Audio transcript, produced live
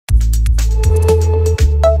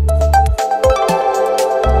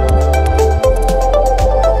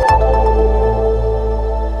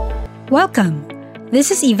Welcome!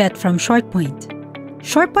 This is Yvette from ShortPoint.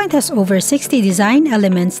 ShortPoint has over 60 design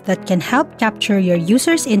elements that can help capture your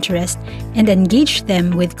users' interest and engage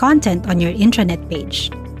them with content on your intranet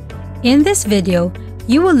page. In this video,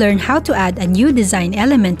 you will learn how to add a new design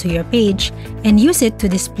element to your page and use it to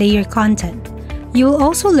display your content. You will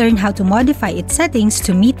also learn how to modify its settings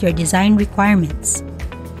to meet your design requirements.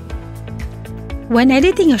 When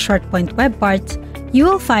editing a ShortPoint web part, you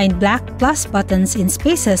will find black plus buttons in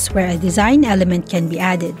spaces where a design element can be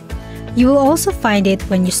added. You will also find it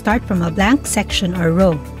when you start from a blank section or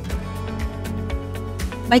row.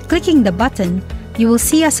 By clicking the button, you will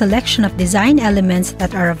see a selection of design elements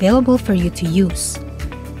that are available for you to use.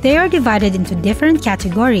 They are divided into different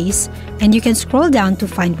categories, and you can scroll down to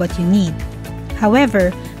find what you need.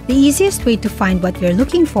 However, the easiest way to find what you're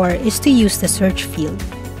looking for is to use the search field.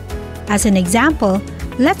 As an example,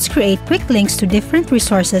 let's create quick links to different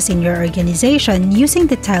resources in your organization using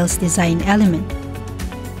the tiles design element.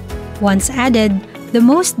 Once added, the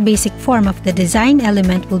most basic form of the design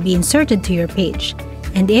element will be inserted to your page,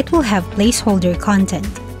 and it will have placeholder content.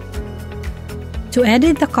 To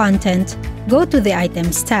edit the content, go to the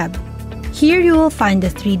Items tab. Here you will find the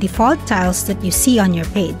 3 default tiles that you see on your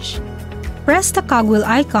page. Press the cogwheel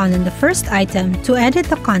icon on the first item to edit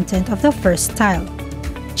the content of the first tile.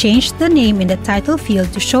 Change the name in the title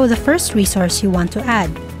field to show the first resource you want to add.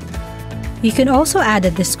 You can also add a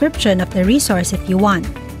description of the resource if you want.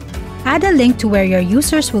 Add a link to where your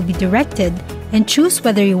users will be directed and choose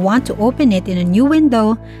whether you want to open it in a new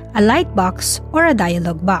window, a lightbox, or a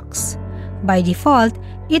dialog box. By default,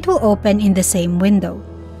 it will open in the same window.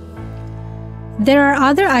 There are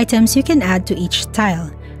other items you can add to each tile,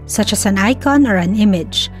 such as an icon or an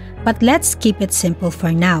image, but let's keep it simple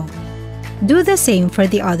for now. Do the same for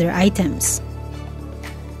the other items.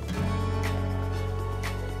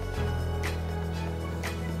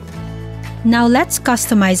 Now let's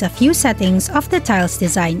customize a few settings of the tiles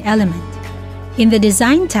design element. In the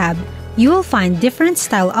Design tab, you will find different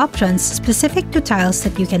style options specific to tiles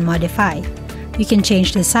that you can modify. You can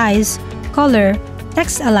change the size, color,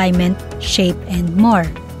 text alignment, shape, and more.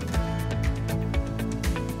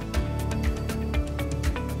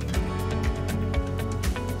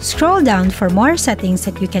 Scroll down for more settings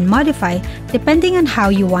that you can modify depending on how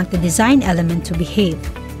you want the design element to behave.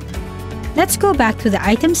 Let's go back to the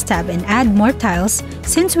Items tab and add more tiles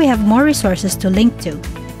since we have more resources to link to.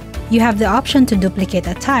 You have the option to duplicate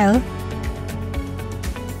a tile,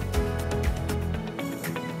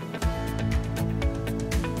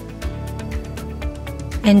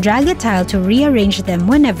 and drag a tile to rearrange them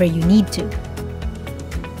whenever you need to.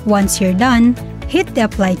 Once you're done, hit the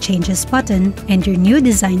Apply Changes button and your new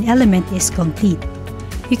design element is complete.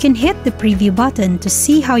 You can hit the Preview button to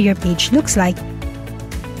see how your page looks like,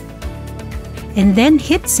 and then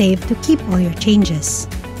hit Save to keep all your changes.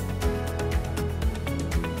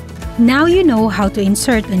 Now you know how to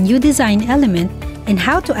insert a new design element and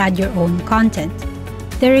how to add your own content.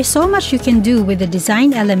 There is so much you can do with the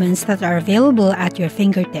design elements that are available at your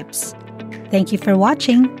fingertips. Thank you for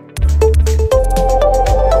watching.